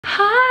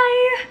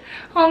Hi!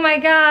 Oh my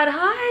god,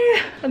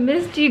 hi! I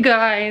missed you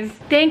guys.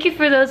 Thank you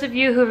for those of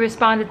you who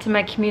responded to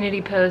my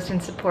community post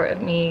in support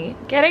of me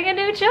getting a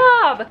new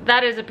job.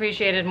 That is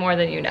appreciated more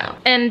than you know.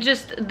 And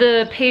just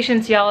the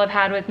patience y'all have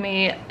had with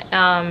me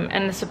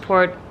and the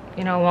support,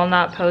 you know, while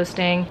not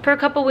posting for a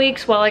couple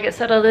weeks while I get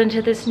settled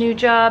into this new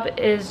job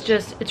is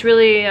just, it's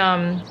really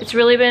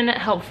been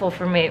helpful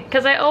for me.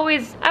 Because I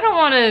don't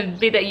want to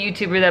be that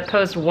YouTuber that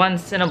posts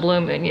once in a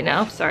blue moon, you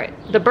know? Sorry.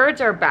 The birds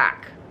are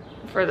back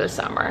for the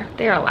summer.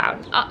 They are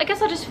loud. I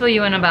guess I'll just fill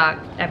you in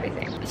about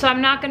everything. So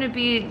I'm not gonna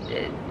be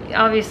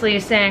obviously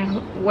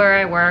saying where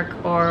I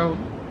work or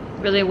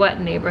really what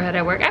neighborhood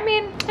I work. I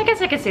mean, I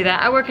guess I could say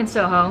that. I work in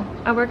Soho.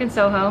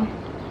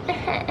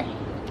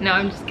 No,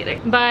 I'm just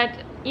kidding. But,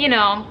 you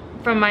know,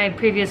 from my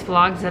previous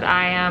vlogs that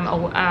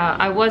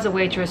I was a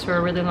waitress for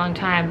a really long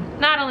time.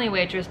 Not only a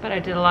waitress, but I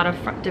did a lot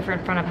of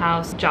different front of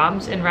house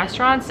jobs in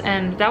restaurants,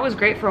 and that was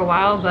great for a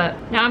while, but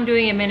now I'm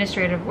doing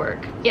administrative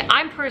work. Yeah,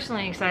 I'm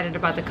personally excited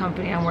about the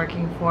company I'm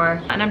working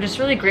for, and I'm just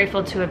really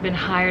grateful to have been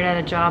hired at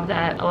a job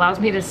that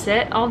allows me to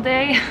sit all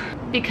day.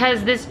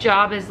 Because this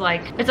job is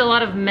like, it's a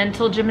lot of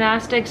mental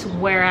gymnastics,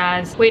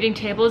 whereas waiting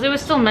tables, it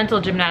was still mental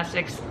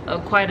gymnastics,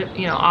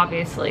 you know,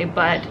 obviously,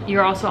 but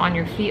you're also on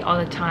your feet all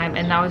the time,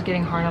 and that was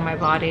getting hard on my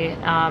body.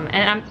 And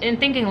I'm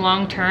thinking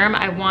long term,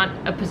 I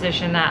want a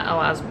position that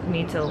allows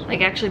me to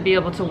like actually be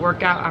able to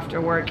work out after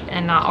work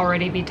and not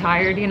already be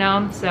tired, you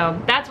know? So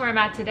that's where I'm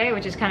at today,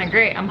 which is kind of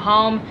great. I'm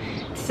home,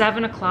 it's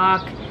 7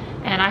 o'clock,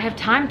 and I have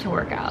time to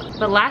work out.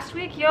 But last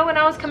week, yo, when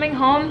I was coming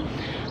home,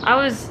 I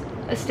was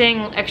staying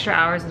extra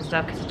hours and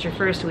stuff because it's your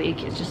first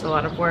week. It's just a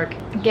lot of work.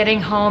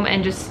 Getting home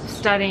and just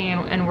studying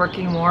and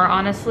working more,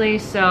 honestly.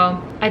 So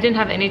I didn't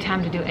have any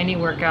time to do any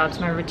workouts.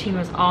 My routine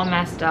was all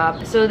messed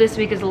up. So this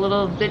week is a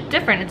little bit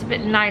different. It's a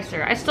bit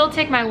nicer. I still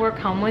take my work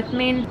home with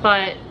me,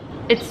 but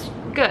it's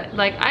good.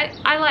 Like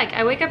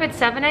I wake up at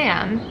 7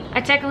 a.m.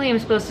 I technically am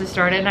supposed to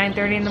start at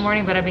 9:30 in the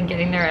morning, but I've been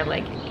getting there at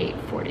like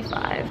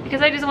 8:45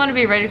 because I just want to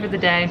be ready for the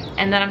day.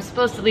 And then I'm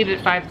supposed to leave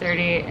at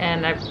 5:30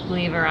 and I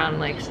leave around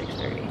like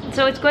 6:30.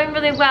 So it's going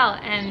really well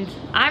and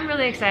I'm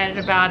really excited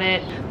about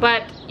it.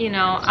 But, you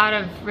know, out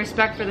of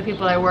respect for the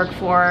people I work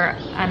for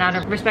and out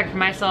of respect for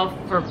myself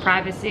for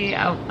privacy,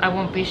 I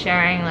won't be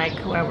sharing like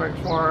who I work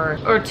for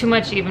or too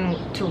much even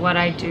to what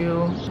I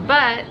do.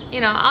 But, you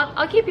know,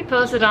 I'll keep you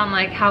posted on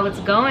like how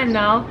it's going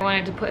though. I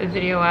wanted to put a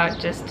video out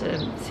just to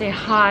say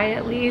hi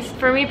at least.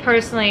 For me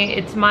personally,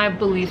 it's my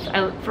belief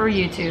for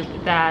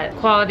YouTube that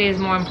quality is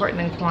more important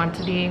than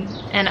quantity.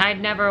 And I'd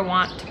never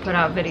want to put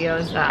out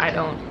videos that I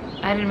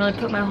didn't really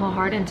put my whole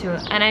heart into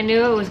it. And I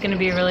knew it was gonna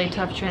be a really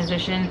tough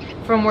transition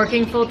from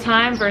working full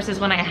time versus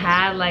when I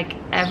had like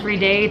every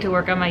day to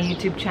work on my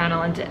YouTube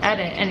channel and to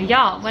edit. And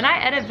y'all, when I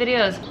edit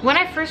videos, when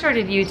I first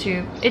started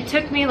YouTube, it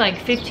took me like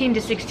 15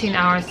 to 16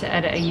 hours to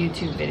edit a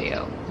YouTube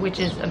video, which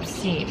is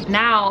obscene.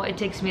 Now it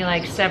takes me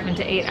like 7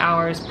 to 8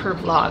 hours per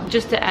vlog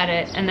just to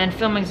edit, and then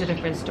filming's a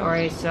different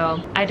story.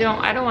 So I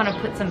don't wanna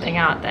put something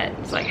out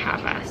that's like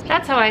half-assed.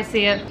 That's how I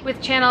see it.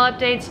 With channel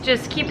updates,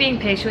 just keep being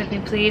patient with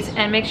me, please,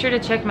 and make sure to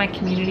check my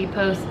community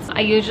posts.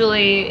 I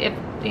usually, if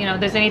you know,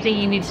 there's anything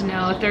you need to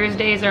know,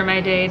 Thursdays are my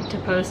day to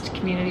post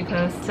community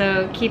posts,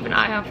 so keep an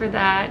eye out for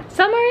that.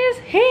 Summer is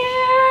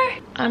here!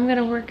 I'm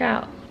gonna work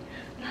out.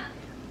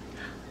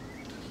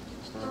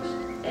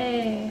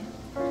 Hey,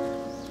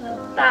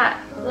 love that,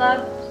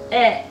 love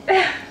it.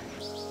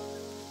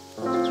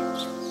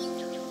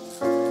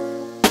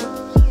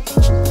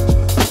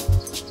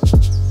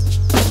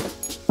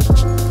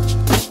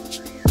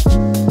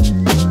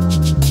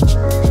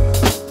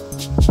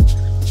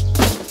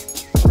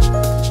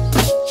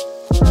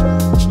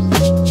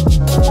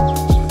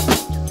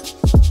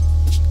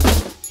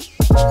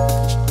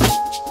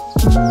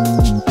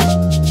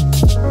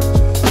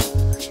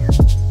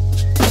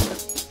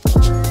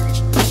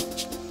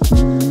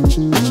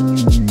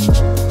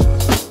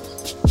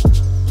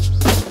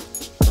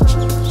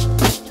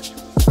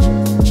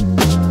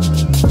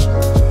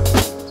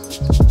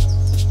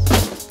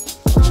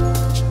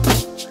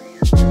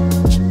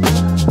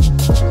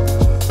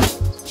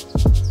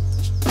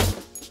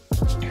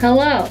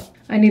 Hello,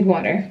 I need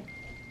water.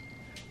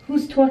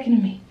 Who's talking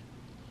to me?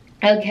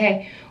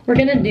 Okay, we're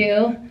gonna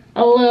do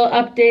a little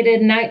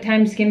updated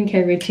nighttime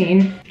skincare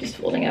routine. Just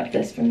folding up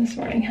this from this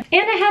morning. And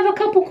I have a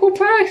couple cool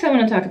products I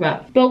wanna talk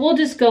about, but we'll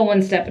just go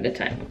one step at a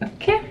time,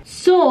 okay?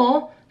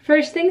 So,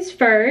 first things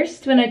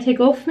first, when I take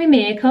off my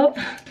makeup,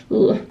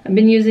 I've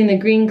been using the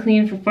Green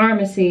Clean for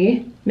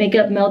Pharmacy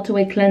Makeup Melt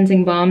Away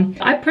Cleansing Balm.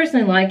 I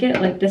personally like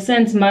it. Like the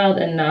scent's mild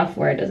enough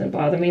where it doesn't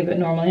bother me, but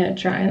normally I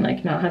try and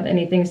like not have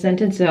anything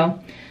scented, so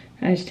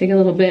I just take a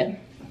little bit,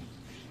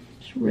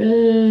 just rub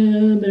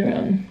it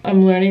around.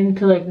 I'm learning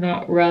to like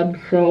not rub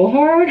so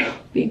hard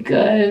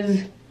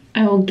because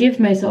I will give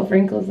myself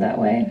wrinkles that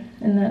way,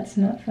 and that's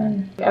not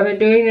fun. I've been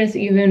doing this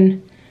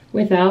even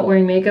without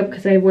wearing makeup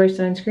because I wear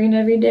sunscreen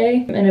every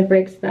day, and it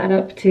breaks that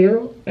up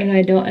too, and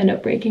I don't end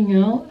up breaking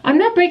out. I'm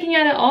not breaking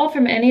out at all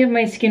from any of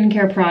my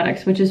skincare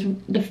products, which is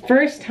the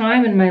first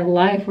time in my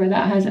life where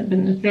that hasn't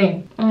been the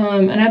thing.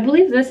 And I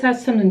believe this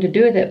has something to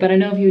do with it, but I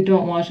know if you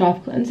don't wash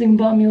off cleansing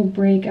balm, you'll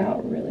break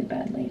out really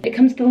badly. It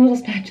comes with a little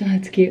spatula,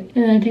 it's cute.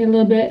 And then I take a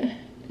little bit,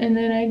 and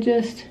then I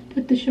just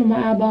put this on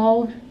my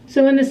eyeball.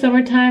 So in the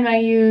summertime, I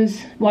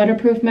use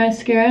waterproof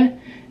mascara,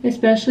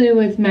 especially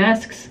with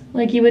masks.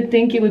 Like, you would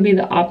think it would be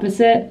the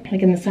opposite.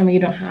 Like, in the summer you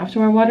don't have to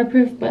wear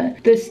waterproof,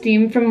 but the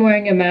steam from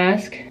wearing a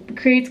mask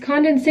creates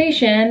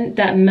condensation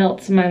that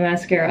melts my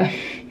mascara.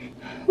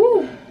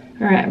 Whew.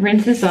 All right,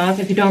 rinse this off.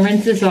 If you don't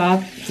rinse this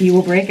off, you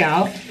will break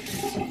out.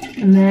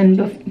 And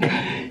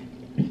then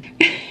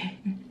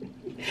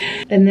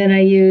and then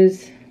I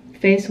use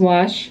face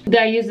wash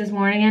that I use this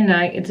morning and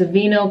night. It's a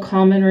Vino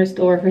Comin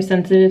Restore for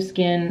sensitive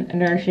skin, a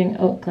nourishing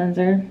oat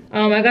cleanser.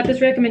 I got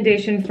this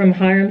recommendation from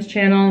Hiram's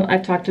channel.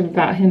 I've talked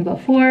about him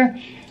before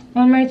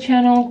on my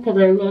channel because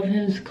I love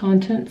his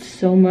content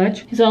so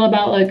much. He's all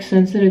about like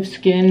sensitive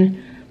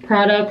skin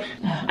products.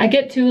 I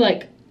get too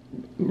like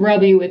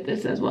rubby with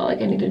this as well.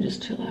 Like, I need to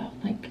just chill out.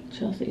 Like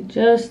Chelsea,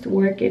 just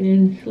work it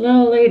in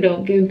slowly.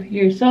 Don't give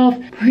yourself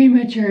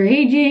premature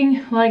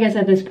aging. Well, I guess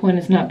at this point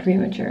it's not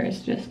premature.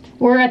 It's just,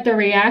 we're at the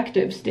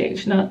reactive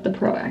stage, not the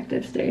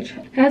proactive stage.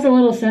 It has a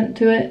little scent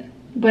to it,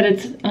 but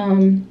it's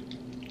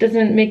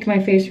doesn't make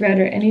my face red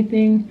or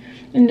anything.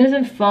 And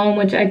doesn't foam,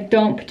 which I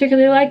don't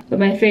particularly like, but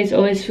my face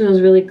always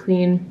feels really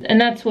clean. And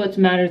that's what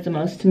matters the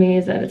most to me,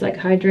 is that it's like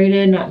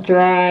hydrated, not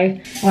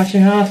dry.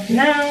 Washing off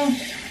now.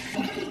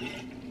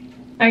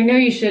 I know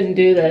you shouldn't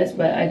do this,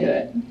 but I do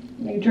it.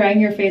 Like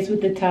drying your face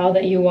with the towel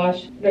that you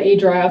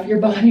dry off your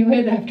body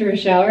with after a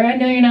shower. I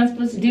know you're not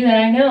supposed to do that,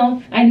 I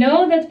know. I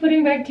know that's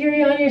putting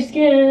bacteria on your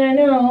skin, I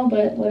know,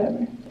 but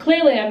whatever.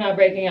 Clearly I'm not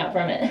breaking out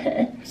from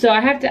it. So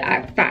I have to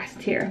act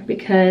fast here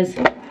because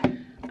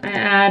I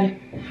add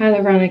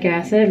hyaluronic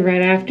acid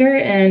right after,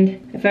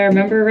 and if I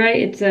remember right,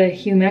 it's a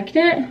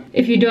humectant.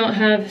 If you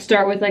don't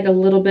start with like a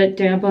little bit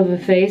damp of a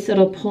face,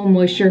 it'll pull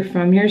moisture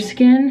from your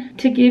skin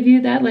to give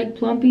you that like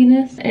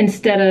plumpiness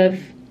instead of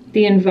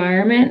the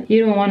environment.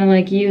 You don't want to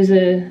like use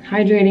a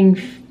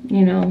hydrating,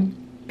 you know,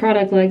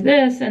 product like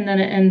this and then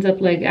it ends up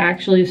like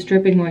actually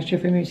stripping moisture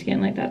from your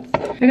skin like that.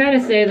 I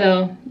gotta say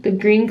though, the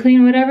Green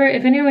Clean whatever,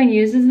 if anyone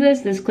uses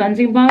this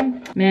cleansing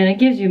balm, man, it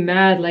gives you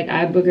mad like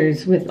eye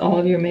boogers with all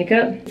of your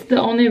makeup. It's the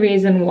only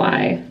reason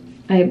why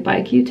I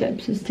buy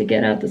Q-tips, is to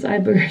get out those eye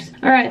boogers.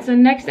 All right, so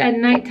next at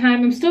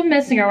nighttime, I'm still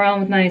messing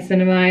around with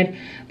niacinamide,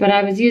 but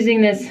I was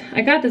using this,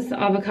 I got this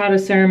avocado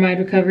ceramide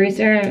recovery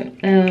serum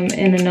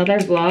in another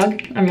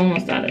vlog. I'm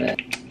almost out of it.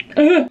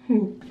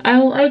 I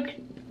like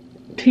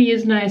to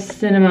use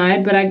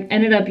niacinamide, but I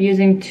ended up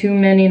using too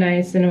many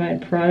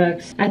niacinamide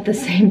products at the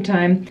same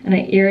time, and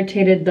I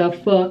irritated the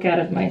fuck out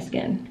of my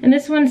skin. And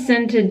this one's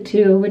scented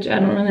too, which I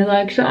don't really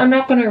like, so I'm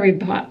not gonna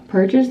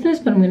repurchase this,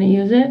 but I'm gonna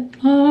use it.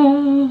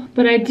 Oh,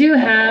 but I do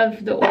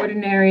have the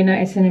ordinary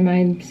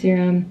niacinamide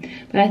serum,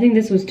 but I think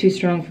this was too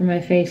strong for my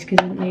face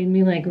because it made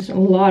me like a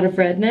lot of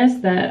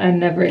redness that I've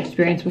never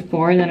experienced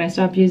before. And then I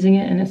stopped using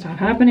it and it stopped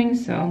happening,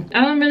 so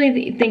I don't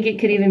really think it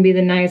could even be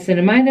the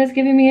niacinamide that's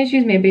giving me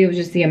issues. Maybe it was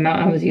just the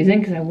amount I was using,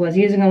 because I was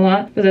using a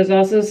lot, but there's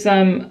also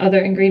some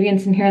other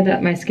ingredients in here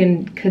that my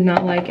skin could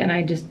not like, and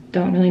I just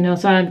don't really know,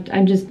 so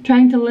I'm just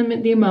trying to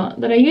limit the amount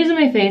that I use on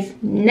my face.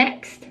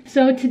 Next,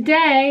 so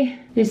today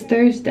is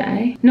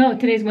Thursday. No,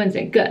 today's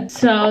Wednesday, good.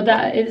 So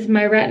that is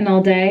my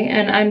retinol day,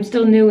 and I'm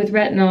still new with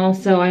retinol,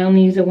 so I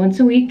only use it once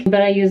a week,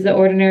 but I use the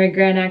ordinary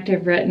Grand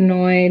Active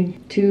Retinoid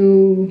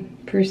 2%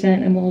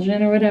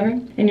 emulsion or whatever,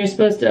 and you're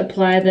supposed to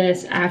apply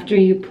this after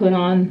you put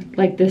on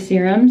like the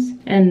serums,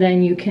 and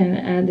then you can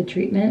add the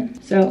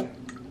treatment. So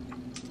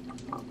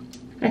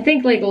I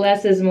think like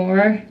less is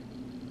more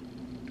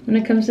when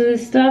it comes to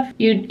this stuff.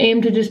 You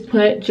aim to just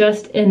put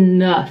just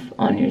enough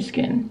on your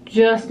skin,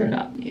 just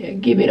enough. Yeah,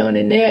 give it on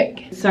the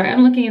neck. Sorry,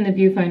 I'm looking in the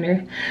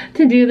viewfinder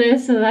to do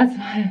this, so that's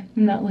why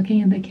I'm not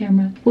looking at the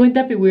camera. Wouldn't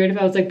that be weird if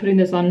I was like putting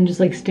this on and just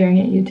like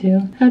staring at you too?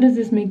 How does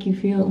this make you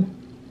feel?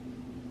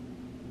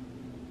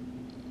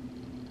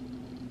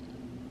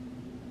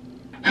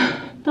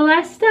 The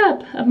last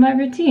step of my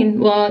routine,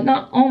 well,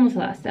 not almost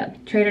last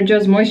step, Trader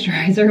Joe's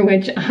moisturizer,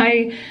 which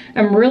I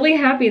am really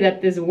happy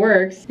that this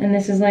works, and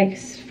this is like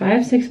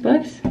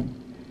 $5-6.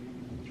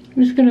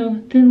 I'm just gonna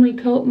thinly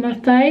coat my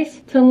face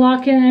to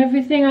lock in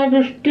everything I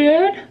just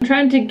did. I'm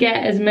trying to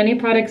get as many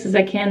products as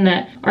I can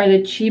that are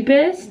the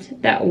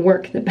cheapest, that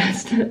work the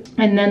best.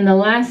 And then the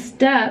last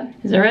step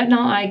is a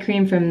retinol eye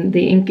cream from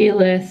the Inky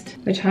List,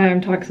 which Hiram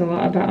talks a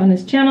lot about on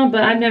his channel,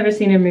 but I've never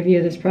seen him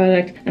review this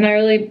product. And I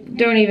really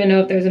don't even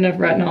know if there's enough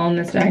retinol in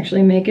this to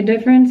actually make a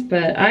difference,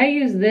 but I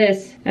use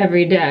this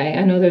every day.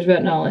 I know there's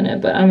retinol in it,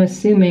 but I'm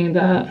assuming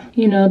that,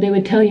 you know, they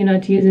would tell you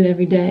not to use it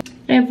every day.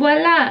 And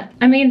voila!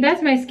 I mean,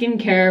 that's my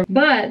skincare,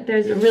 but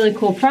there's a really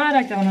cool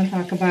product I want to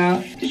talk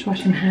about. Just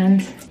wash my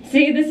hands.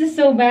 See, this is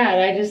so bad.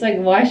 I just like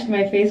washed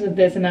my face with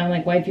this and I'm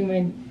like wiping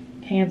my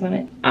hands on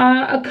it.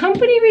 A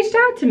company reached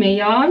out to me,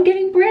 y'all. I'm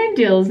getting brand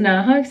deals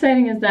now. How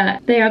exciting is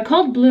that? They are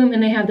called Bloom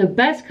and they have the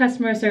best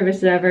customer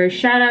service ever.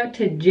 Shout out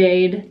to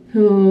Jade,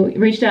 who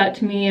reached out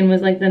to me and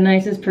was like the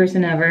nicest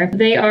person ever.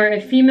 They are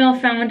a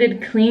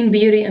female-founded clean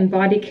beauty and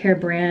body care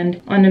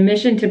brand on a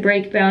mission to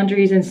break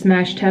boundaries and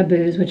smash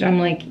taboos, which I'm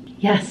like,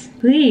 yes,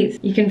 please.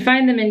 You can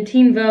find them in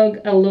Teen Vogue,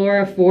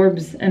 Allure,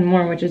 Forbes, and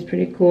more, which is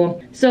pretty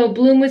cool. So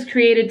Bloom was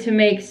created to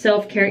make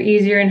self-care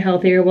easier and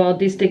healthier while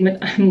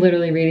I'm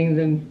literally reading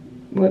the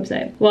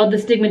website. While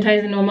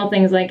destigmatizing normal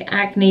things like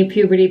acne,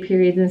 puberty,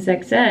 periods, and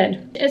sex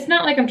ed. It's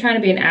not like I'm trying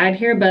to be an ad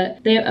here, but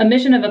a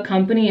mission of a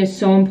company is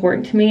so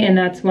important to me, and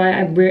that's why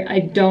I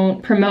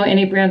don't promote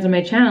any brands on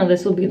my channel.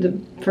 This will be the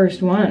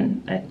first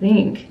one, I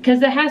think.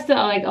 Because it has to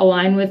like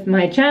align with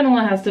my channel,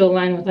 it has to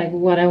align with like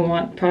what I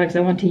want, products I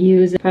want to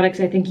use, products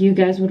I think you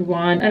guys would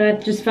want, and I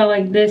just felt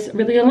like this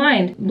really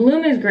aligned.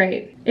 Bloom is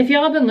great. If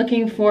y'all have been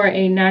looking for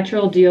a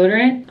natural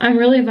deodorant, I'm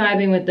really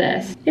vibing with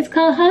this. It's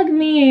called Hug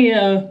Me.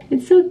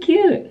 It's so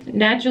cute.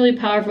 Naturally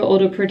powerful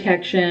odor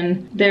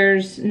protection.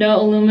 There's no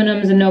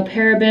aluminums and no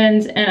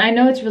parabens, and I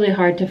know it's really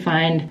hard to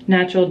find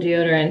natural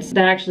deodorants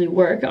that actually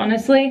work,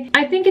 honestly.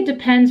 I think it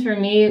depends for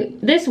me.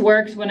 This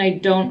works when I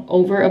don't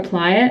over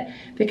apply it,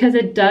 because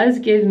it does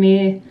give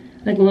me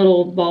like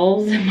little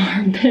balls in my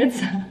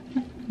armpits.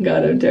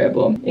 God, I'm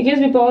terrible. It gives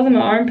me balls in my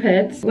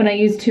armpits when I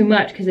use too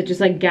much, because it just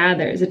like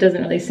gathers. It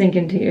doesn't really sink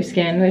into your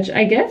skin, which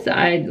I guess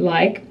I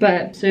like,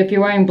 but so if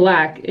you're wearing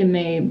black, it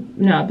may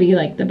not be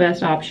like the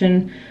best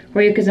option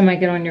for you because it might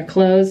get on your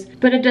clothes,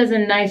 but it does a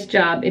nice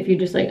job if you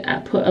just like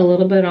put a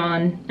little bit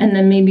on and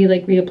then maybe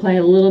like reapply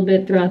a little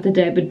bit throughout the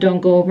day, but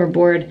don't go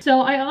overboard.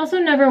 So I also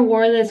never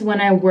wore this when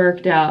I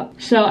worked out,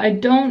 so I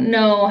don't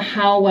know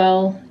how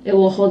well it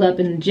will hold up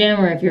in the gym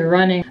or if you're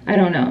running, I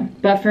don't know.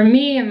 But for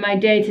me in my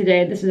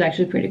day-to-day, this is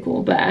actually pretty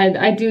cool. But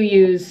I do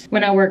use,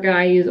 when I work out,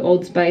 I use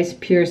Old Spice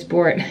Pure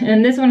Sport,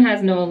 and this one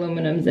has no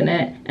aluminums in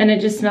it, and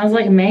it just smells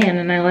like man,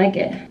 and I like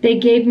it. They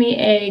gave me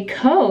a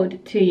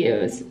code to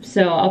use,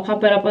 so I'll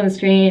pop it up on the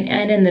screen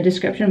and in the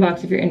description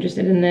box if you're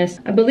interested in this.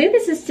 I believe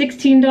this is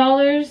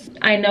 $16.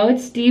 I know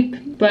it's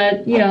steep,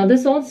 but you know,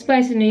 this Old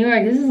Spice in New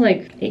York, this is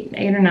like eight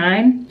or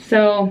nine,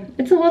 so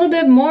it's a little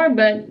bit more,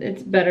 but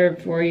it's better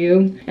for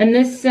you. And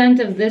this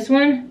scent of this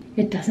one,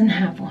 it doesn't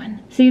have one.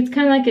 See, it's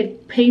kind of like a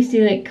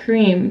pasty like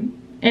cream,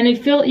 and you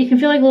can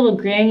feel like little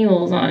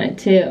granules on it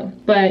too.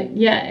 But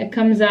yeah, it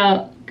comes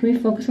out. Can we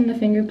focus on the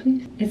finger,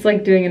 please? It's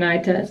like doing an eye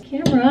test.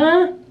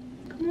 Camera,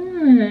 come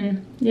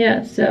on.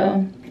 Yeah,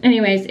 so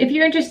anyways, if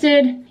you're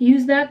interested,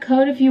 use that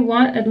code if you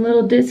want a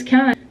little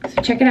discount.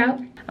 So check it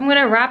out. I'm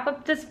gonna wrap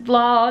up this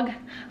vlog.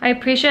 I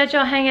appreciate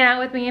y'all hanging out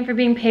with me and for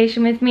being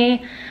patient with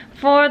me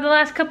for the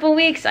last couple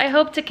weeks. I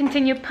hope to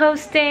continue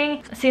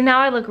posting. See, now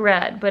I look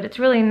red, but it's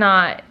really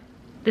not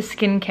the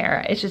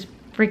skincare. It's just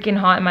freaking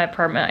hot in my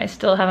apartment. I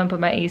still haven't put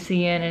my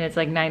AC in, and it's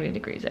like 90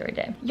 degrees every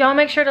day. Y'all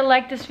make sure to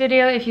like this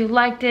video if you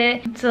liked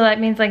it. So that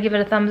means like give it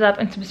a thumbs up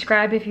and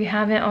subscribe if you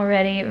haven't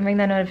already, and ring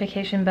that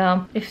notification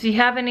bell. If you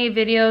have any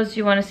videos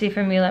you want to see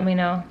from me, let me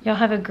know. Y'all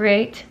have a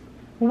great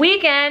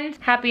weekend.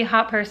 Happy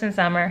hot person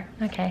summer.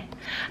 Okay.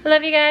 I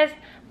love you guys.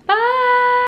 Bye.